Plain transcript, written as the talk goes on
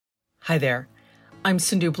Hi there. I'm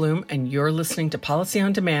Sindhu Bloom, and you're listening to Policy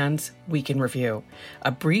on Demand's Week in Review,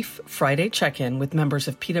 a brief Friday check-in with members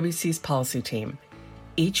of PwC's policy team.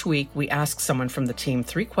 Each week, we ask someone from the team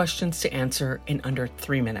 3 questions to answer in under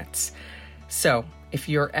 3 minutes. So, if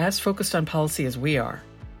you're as focused on policy as we are,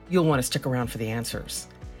 you'll want to stick around for the answers.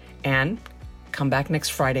 And come back next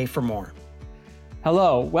Friday for more.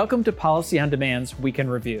 Hello, welcome to Policy on Demand's Week in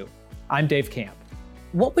Review. I'm Dave Camp.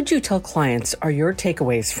 What would you tell clients are your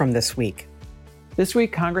takeaways from this week? This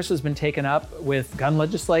week, Congress has been taken up with gun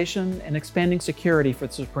legislation and expanding security for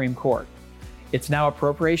the Supreme Court. It's now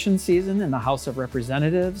appropriations season in the House of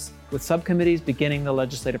Representatives, with subcommittees beginning the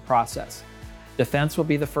legislative process. Defense will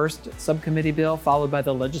be the first subcommittee bill, followed by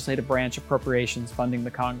the legislative branch appropriations funding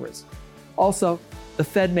the Congress. Also, the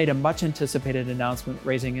Fed made a much-anticipated announcement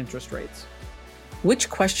raising interest rates. Which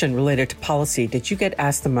question related to policy did you get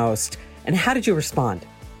asked the most, and how did you respond?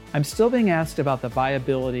 I'm still being asked about the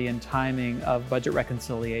viability and timing of budget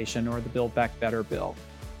reconciliation or the Build Back Better bill.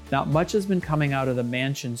 Now, much has been coming out of the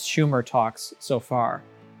Manchin-Schumer talks so far.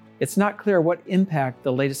 It's not clear what impact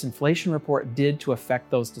the latest inflation report did to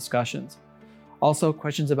affect those discussions. Also,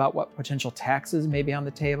 questions about what potential taxes may be on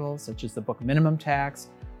the table, such as the book minimum tax,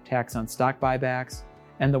 tax on stock buybacks,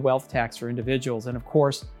 and the wealth tax for individuals, and of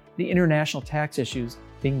course, the international tax issues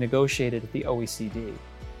being negotiated at the OECD.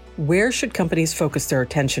 Where should companies focus their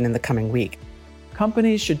attention in the coming week?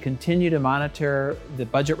 Companies should continue to monitor the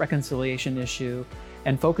budget reconciliation issue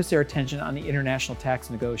and focus their attention on the international tax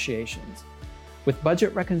negotiations. With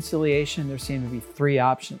budget reconciliation, there seem to be 3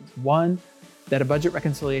 options. 1, that a budget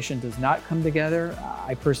reconciliation does not come together.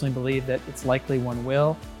 I personally believe that it's likely one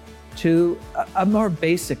will. 2, a more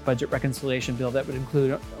basic budget reconciliation bill that would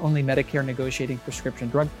include only Medicare negotiating prescription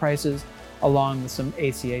drug prices, along with some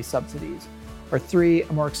ACA subsidies. Or 3,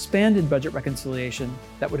 a more expanded budget reconciliation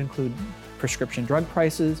that would include prescription drug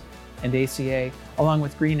prices and ACA, along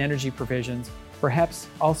with green energy provisions, perhaps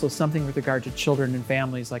also something with regard to children and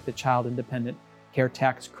families like the Child Independent Care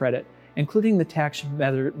Tax Credit, including the tax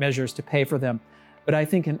measures to pay for them. But I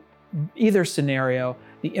think in either scenario,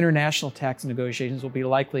 the international tax negotiations will be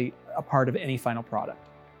likely a part of any final product.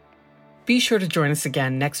 Be sure to join us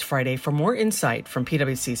again next Friday for more insight from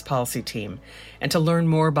PwC's policy team. And to learn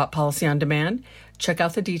more about Policy on Demand, check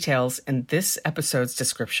out the details in this episode's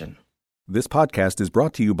description. This podcast is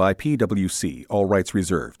brought to you by PwC, all rights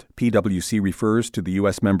reserved. PwC refers to the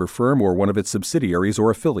U.S. member firm or one of its subsidiaries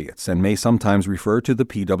or affiliates and may sometimes refer to the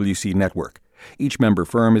PwC network. Each member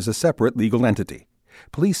firm is a separate legal entity.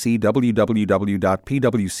 Please see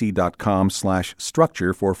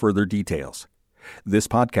www.pwc.com/structure for further details. This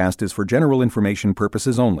podcast is for general information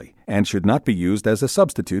purposes only and should not be used as a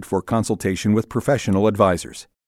substitute for consultation with professional advisors.